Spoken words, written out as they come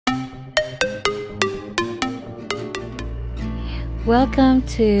Welcome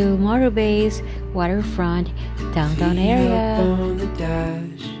to Morro Bay's waterfront downtown area.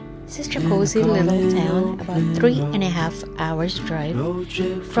 This is a cozy little town about 3.5 hours drive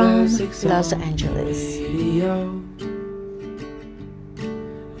from Los Angeles.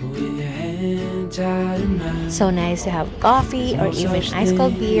 So nice to have coffee or even ice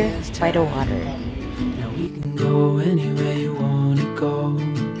cold beer by the water. Now we can go anywhere you wanna go.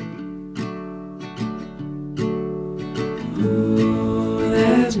 Ooh,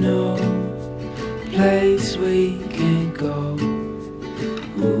 there's no place we can't go.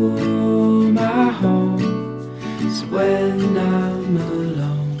 Ooh, my home is when I'm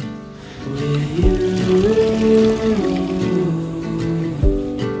alone with you.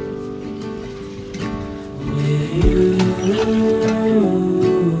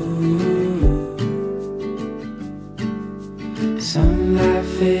 Sunlight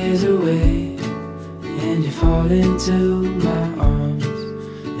fades away and you fall into my arms.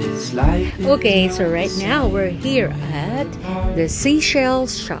 It's like Okay, so right now we're here at the seashell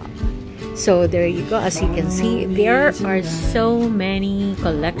shop. So there you go. As you can see, there are so many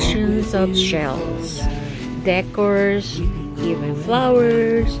collections of shells, decors, even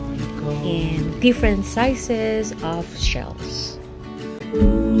flowers, in different sizes of shells.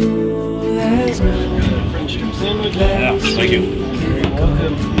 Yeah, thank you. You're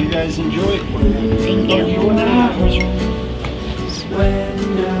welcome. You guys enjoy. Thank you.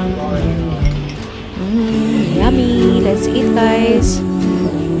 Yummy. Let's eat, guys.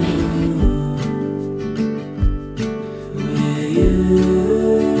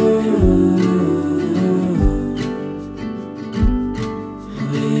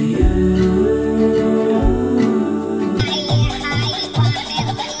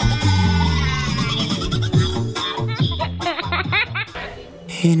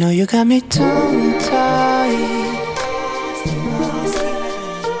 You know you got me tongue-tied.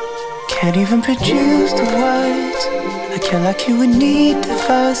 Can't even produce the words. I feel like you would need the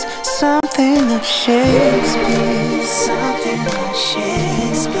verse. Something like Shakespeare. Something like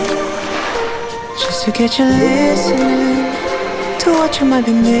Shakespeare. Just to get you listening to what you might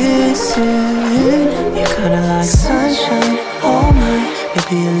be missing. You're kinda like sunshine, oh my,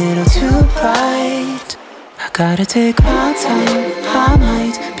 maybe a little too bright. I gotta take my time, I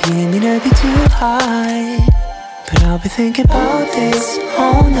might be aiming to be too high, but I'll be thinking about this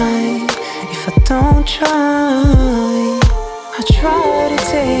all night if I don't try. I try to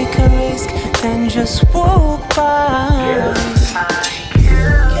take a risk, then just walk by.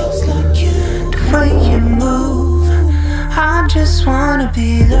 Feels like you, the way you move, I just wanna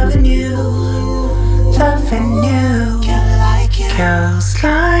be loving you, loving you. Girls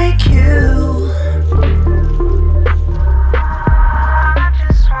like you.